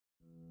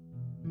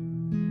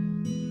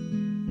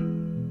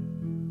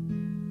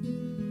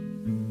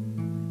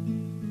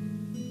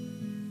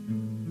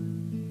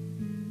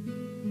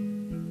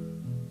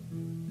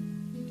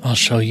I'll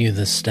show you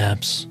the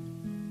steps.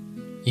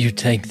 You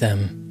take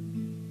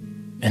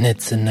them, and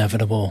it's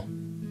inevitable.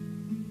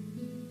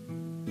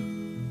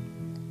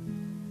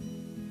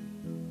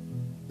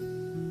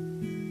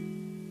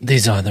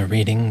 These are the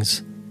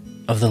readings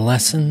of the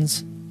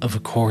lessons of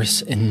A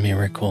Course in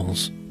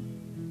Miracles.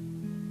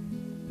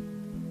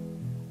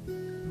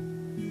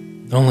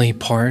 Only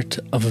part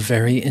of a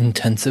very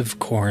intensive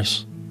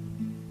course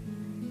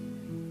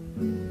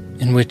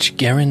in which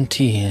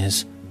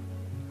guarantees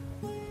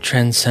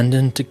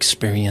transcendent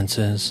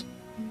experiences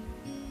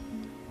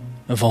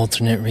of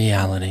alternate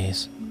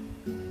realities.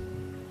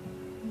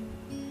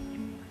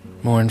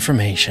 More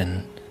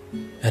information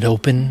at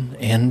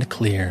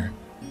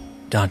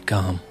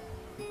openandclear.com.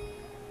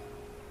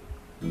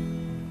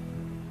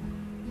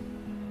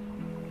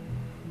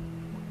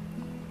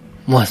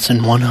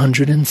 Lesson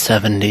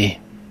 170.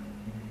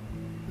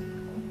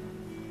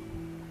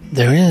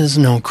 There is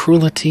no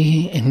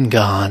cruelty in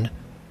God,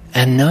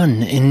 and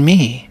none in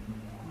me.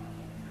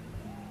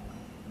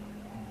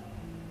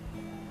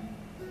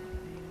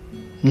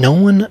 No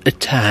one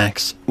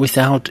attacks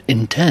without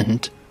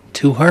intent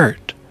to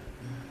hurt.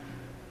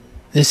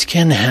 This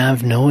can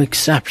have no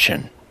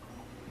exception.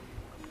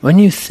 When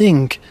you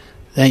think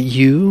that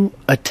you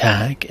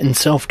attack in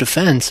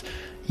self-defense,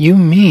 you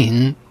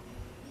mean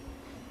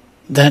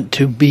that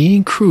to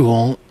be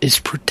cruel is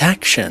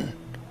protection.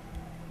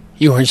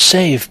 You are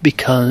safe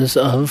because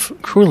of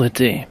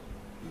cruelty.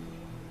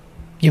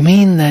 You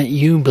mean that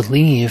you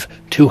believe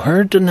to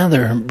hurt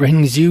another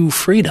brings you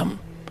freedom.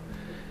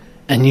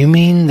 And you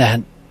mean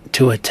that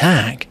to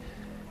attack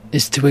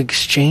is to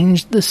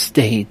exchange the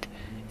state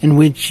in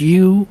which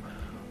you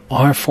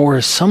are for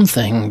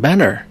something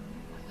better,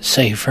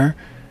 safer,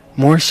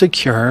 more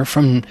secure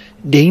from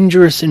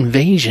dangerous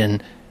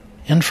invasion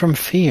and from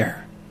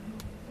fear.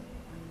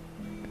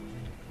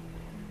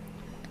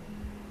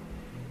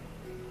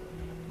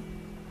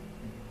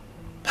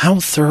 How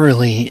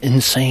thoroughly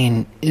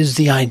insane is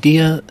the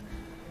idea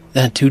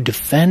that to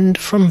defend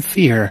from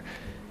fear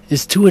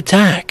is to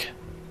attack?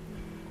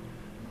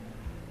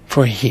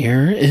 For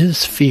here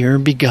is fear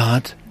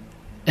begot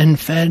and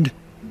fed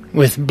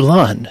with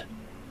blood,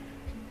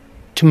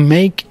 to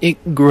make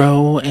it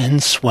grow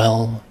and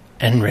swell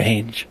and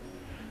rage.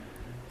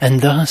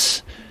 And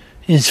thus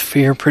is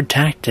fear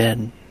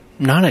protected,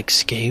 not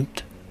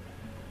escaped.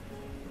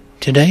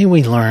 Today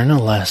we learn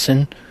a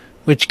lesson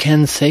which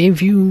can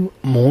save you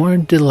more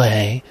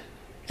delay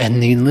and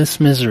needless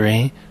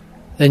misery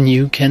than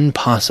you can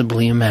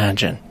possibly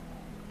imagine.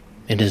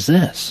 It is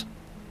this.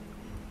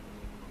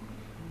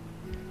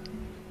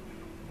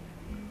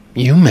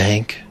 You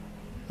make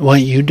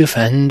what you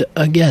defend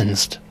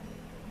against,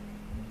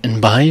 and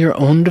by your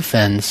own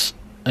defense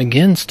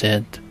against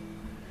it,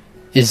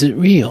 is it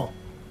real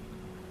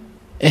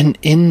and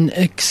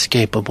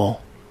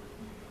inescapable.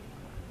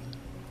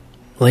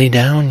 Lay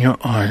down your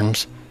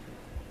arms,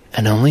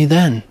 and only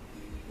then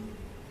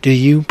do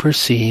you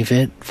perceive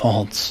it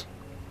false.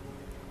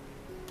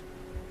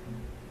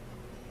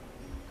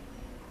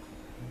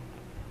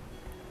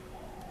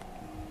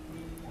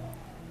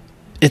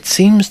 It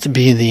seems to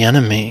be the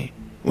enemy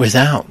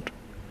without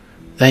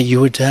that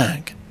you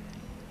attack.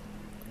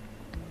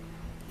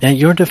 Yet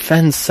your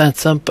defense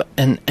sets up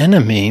an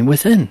enemy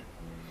within,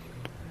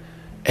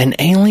 an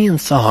alien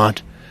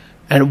thought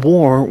at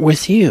war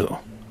with you,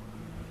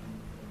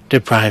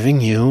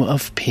 depriving you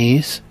of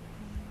peace,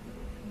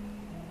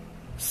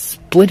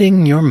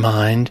 splitting your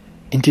mind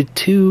into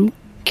two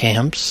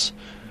camps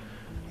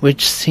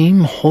which seem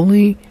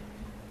wholly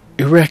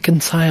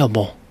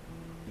irreconcilable.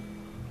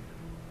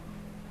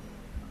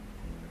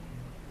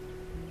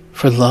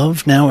 For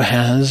love now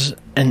has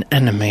an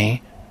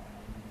enemy,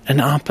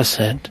 an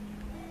opposite,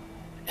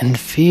 and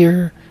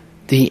fear,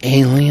 the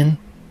alien,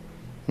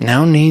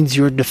 now needs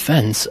your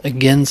defense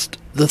against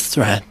the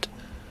threat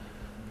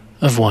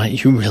of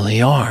what you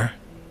really are.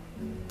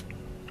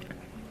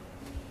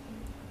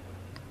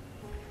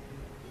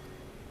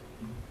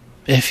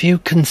 If you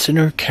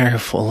consider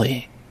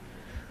carefully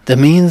the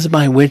means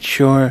by which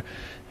your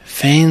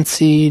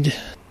fancied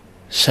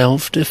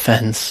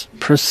self-defense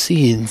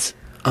proceeds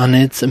on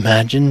its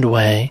imagined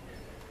way,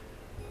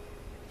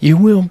 you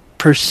will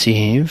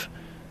perceive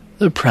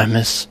the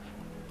premise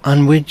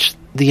on which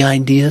the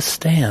idea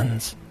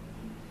stands.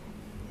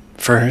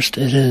 First,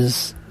 it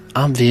is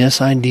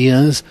obvious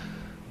ideas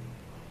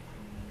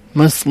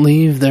must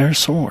leave their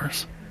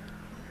source.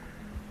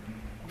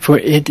 For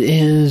it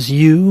is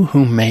you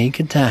who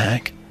make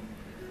attack,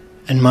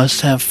 and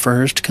must have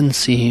first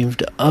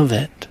conceived of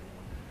it.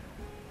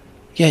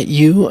 Yet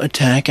you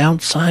attack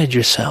outside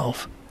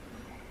yourself,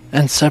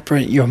 and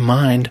separate your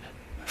mind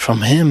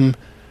from him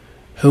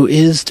who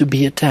is to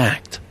be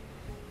attacked.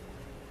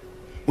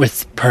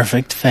 With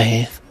perfect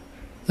faith,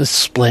 the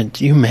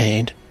split you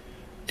made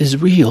is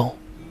real.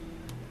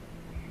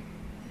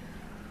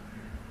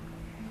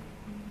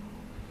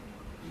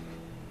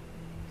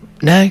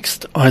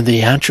 Next are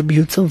the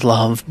attributes of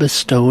love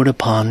bestowed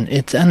upon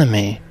its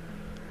enemy,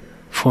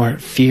 for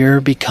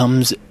fear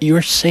becomes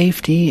your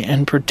safety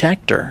and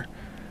protector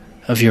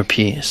of your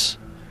peace.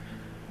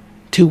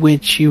 to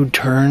which you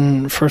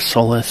turn for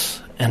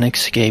solace and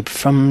escape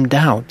from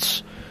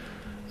doubts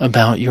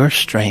about your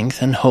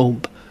strength and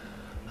hope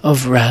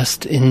of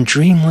rest in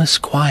dreamless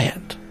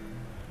quiet.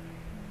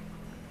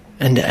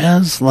 And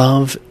as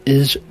love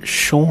is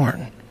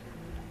shorn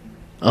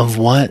of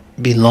what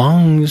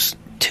belongs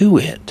to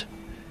it,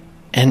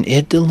 and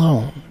it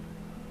alone,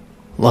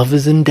 love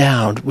is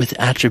endowed with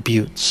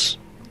attributes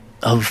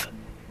of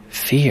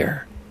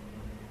fear.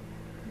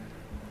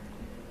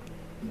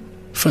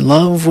 For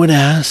love would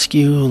ask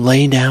you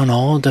lay down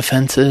all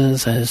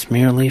defenses as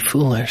merely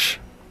foolish,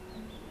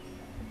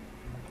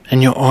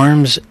 and your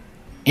arms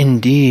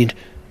indeed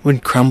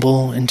would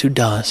crumble into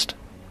dust,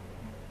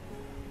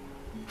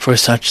 for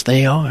such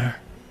they are.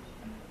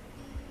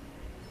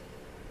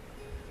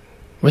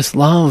 With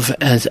love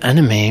as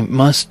enemy,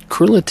 must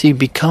cruelty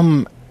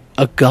become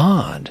a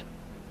god,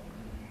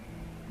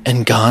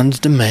 and gods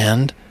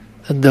demand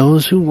that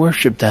those who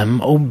worship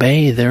them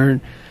obey their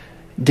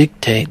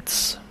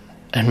dictates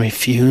and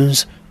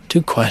refuse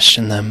to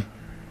question them.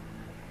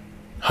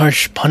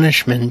 Harsh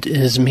punishment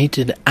is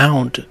meted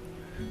out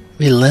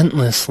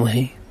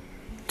relentlessly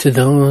to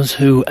those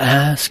who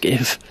ask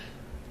if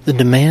the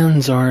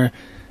demands are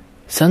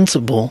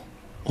sensible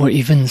or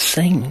even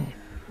sane.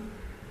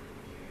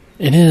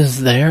 It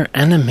is their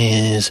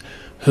enemies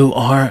who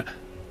are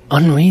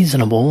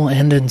unreasonable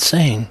and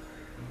insane,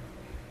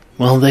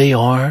 while they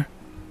are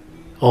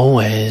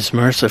always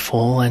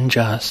merciful and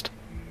just.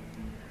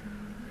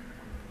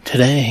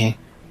 Today,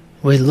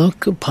 we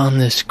look upon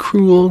this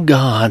cruel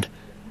God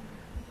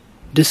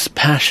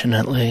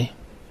dispassionately,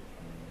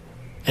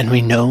 and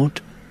we note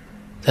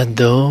that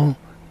though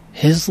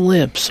his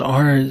lips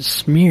are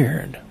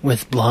smeared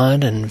with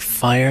blood and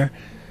fire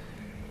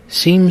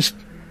seems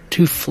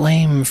to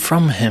flame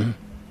from him,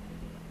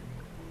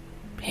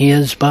 he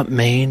is but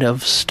made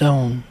of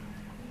stone.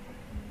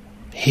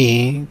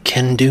 He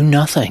can do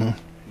nothing.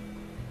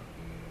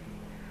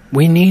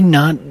 We need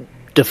not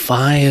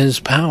defy his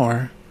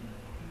power.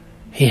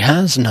 He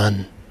has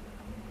none.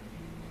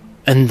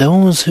 And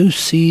those who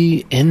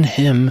see in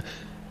him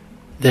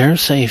their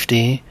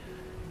safety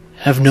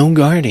have no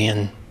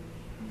guardian,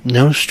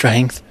 no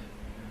strength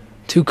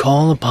to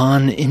call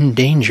upon in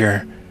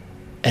danger,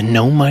 and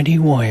no mighty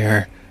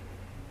warrior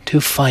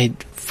to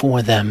fight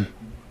for them.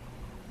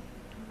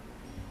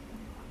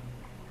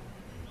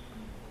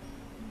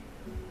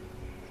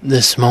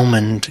 This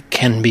moment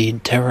can be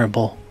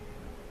terrible,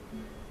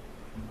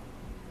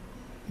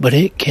 but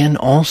it can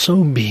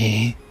also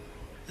be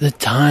the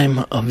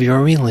time of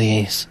your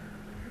release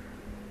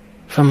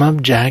from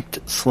abject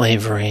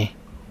slavery.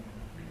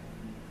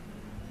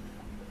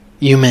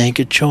 You make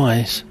a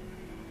choice,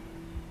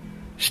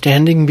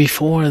 standing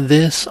before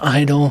this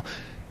idol,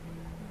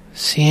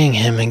 seeing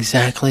him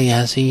exactly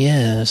as he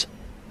is.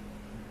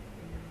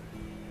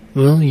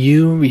 Will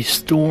you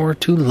restore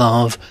to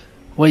love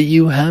what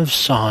you have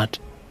sought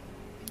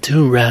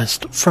to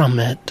wrest from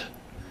it,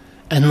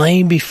 and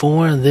lay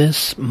before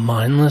this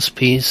mindless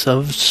piece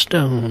of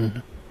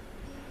stone?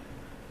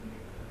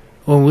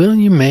 Or will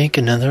you make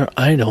another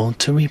idol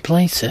to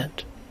replace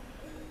it?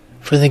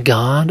 For the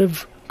god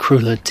of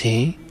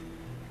cruelty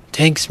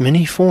takes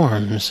many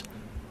forms.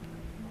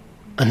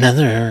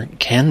 Another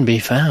can be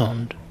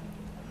found.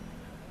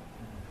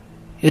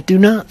 Yet do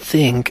not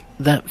think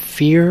that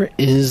fear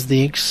is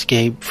the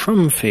escape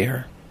from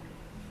fear.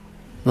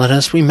 Let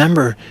us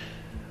remember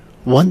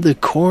what the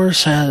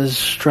Course has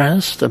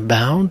stressed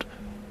about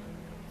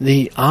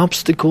the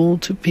obstacle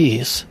to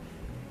peace,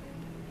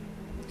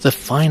 the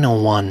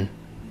final one,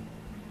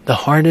 the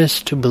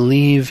hardest to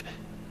believe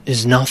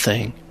is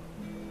nothing,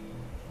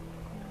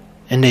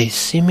 and a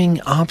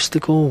seeming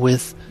obstacle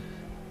with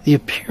the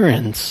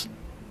appearance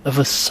of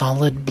a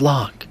solid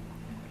block,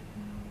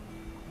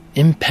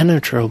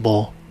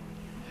 impenetrable,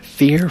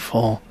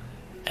 fearful,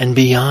 and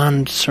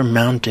beyond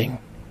surmounting,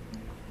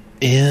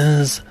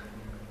 is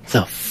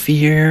the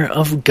fear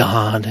of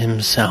God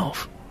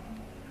himself.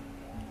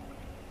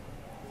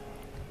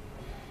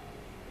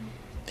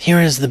 Here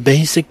is the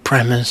basic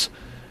premise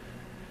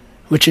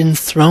which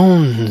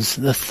enthrones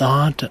the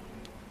thought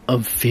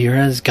of fear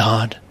as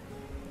God.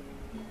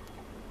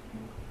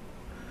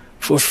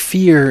 For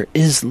fear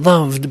is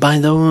loved by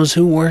those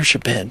who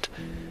worship it,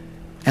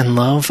 and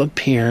love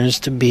appears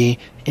to be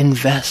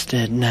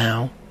invested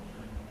now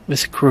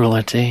with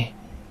cruelty.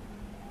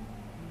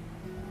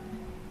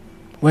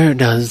 Where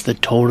does the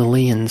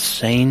totally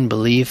insane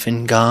belief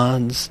in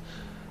gods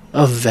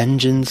of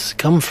vengeance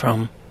come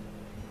from?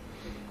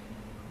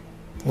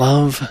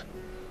 Love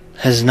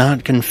has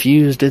not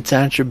confused its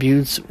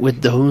attributes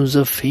with those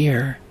of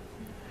fear.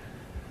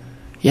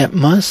 Yet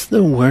must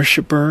the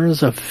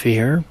worshippers of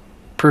fear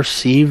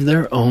perceive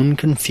their own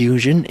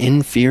confusion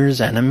in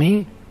fear's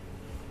enemy?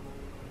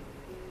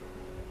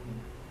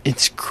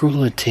 Its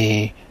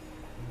cruelty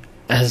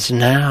as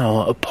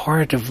now a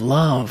part of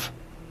love.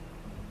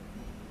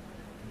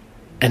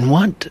 And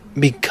what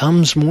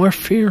becomes more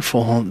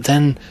fearful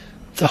than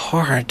the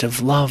heart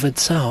of love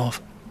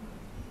itself?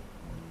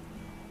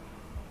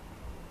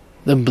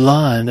 The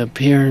blood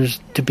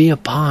appears to be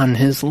upon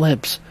his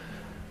lips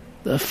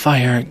the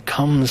fire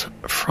comes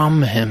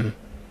from him,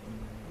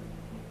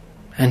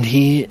 and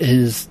he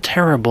is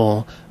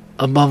terrible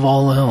above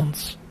all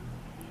else,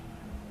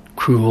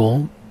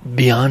 cruel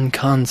beyond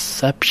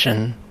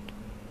conception,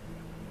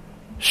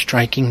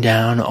 striking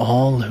down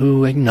all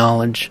who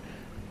acknowledge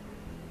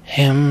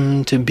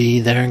him to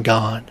be their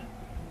God.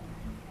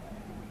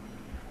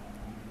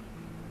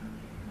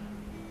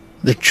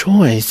 The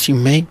choice you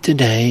make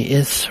today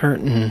is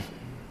certain,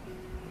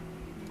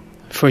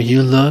 for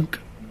you look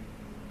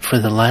for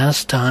the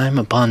last time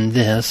upon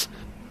this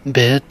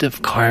bit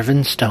of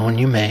carven stone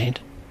you made,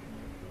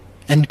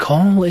 and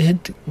call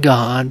it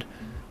God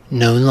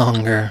no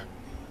longer.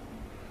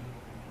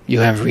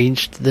 You have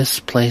reached this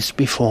place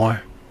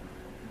before,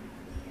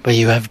 but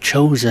you have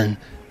chosen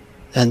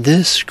that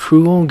this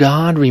cruel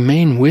God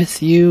remain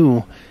with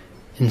you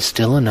in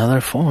still another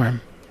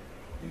form.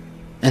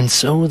 And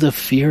so the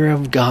fear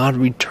of God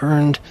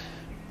returned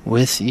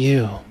with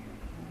you.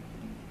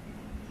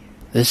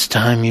 This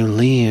time you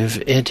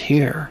leave it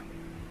here,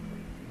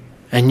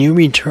 and you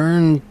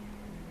return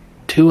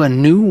to a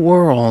new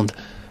world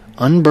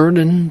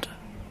unburdened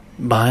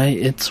by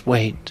its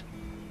weight,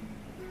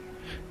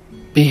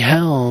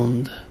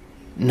 beheld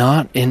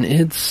not in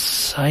its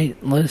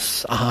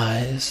sightless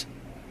eyes,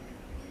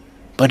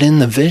 but in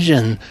the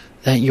vision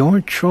that your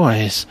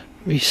choice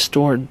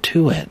restored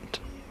to it.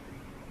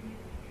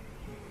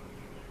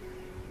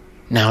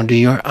 Now do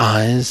your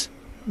eyes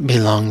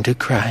belong to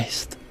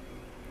Christ,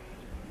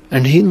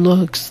 and he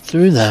looks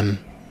through them.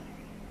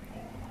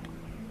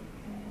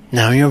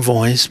 Now your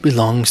voice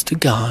belongs to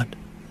God,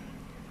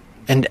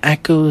 and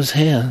echoes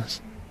his.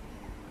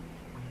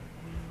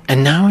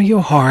 And now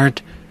your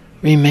heart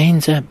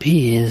remains at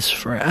peace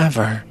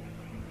forever.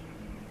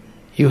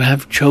 You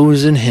have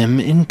chosen him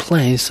in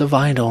place of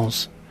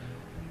idols,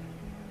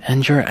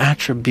 and your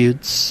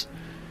attributes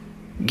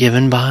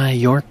given by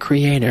your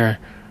Creator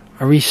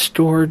are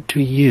restored to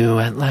you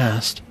at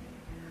last.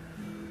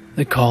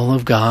 The call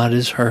of God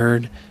is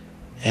heard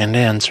and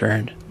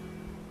answered.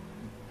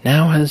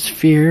 Now has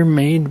fear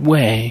made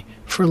way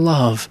for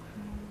love,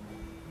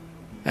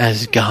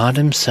 as God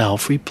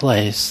himself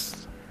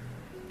replaced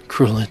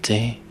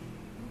cruelty.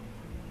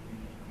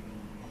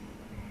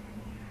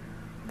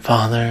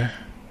 Father,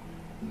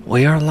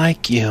 we are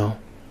like you.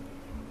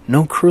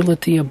 No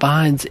cruelty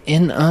abides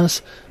in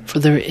us, for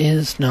there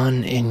is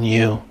none in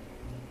you.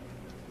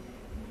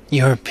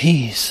 Your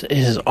peace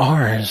is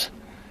ours,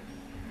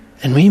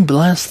 and we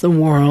bless the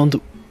world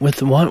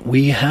with what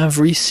we have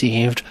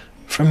received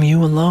from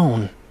you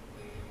alone.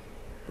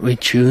 We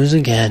choose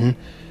again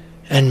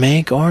and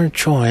make our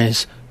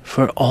choice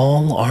for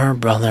all our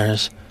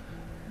brothers,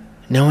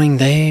 knowing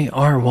they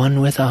are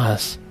one with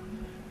us.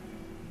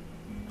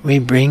 We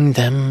bring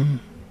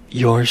them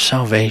your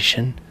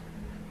salvation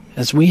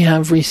as we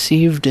have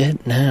received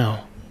it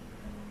now,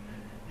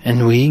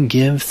 and we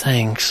give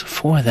thanks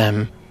for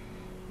them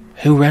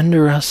who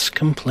render us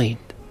complete.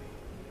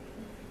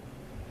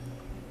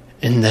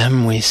 In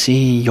them we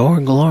see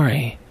your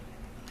glory,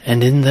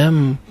 and in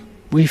them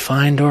we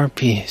find our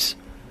peace.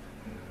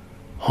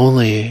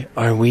 Holy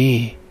are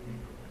we,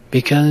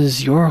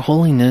 because your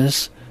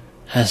holiness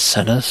has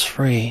set us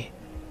free,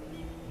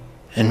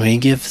 and we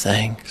give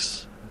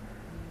thanks.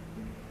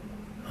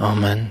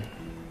 Amen.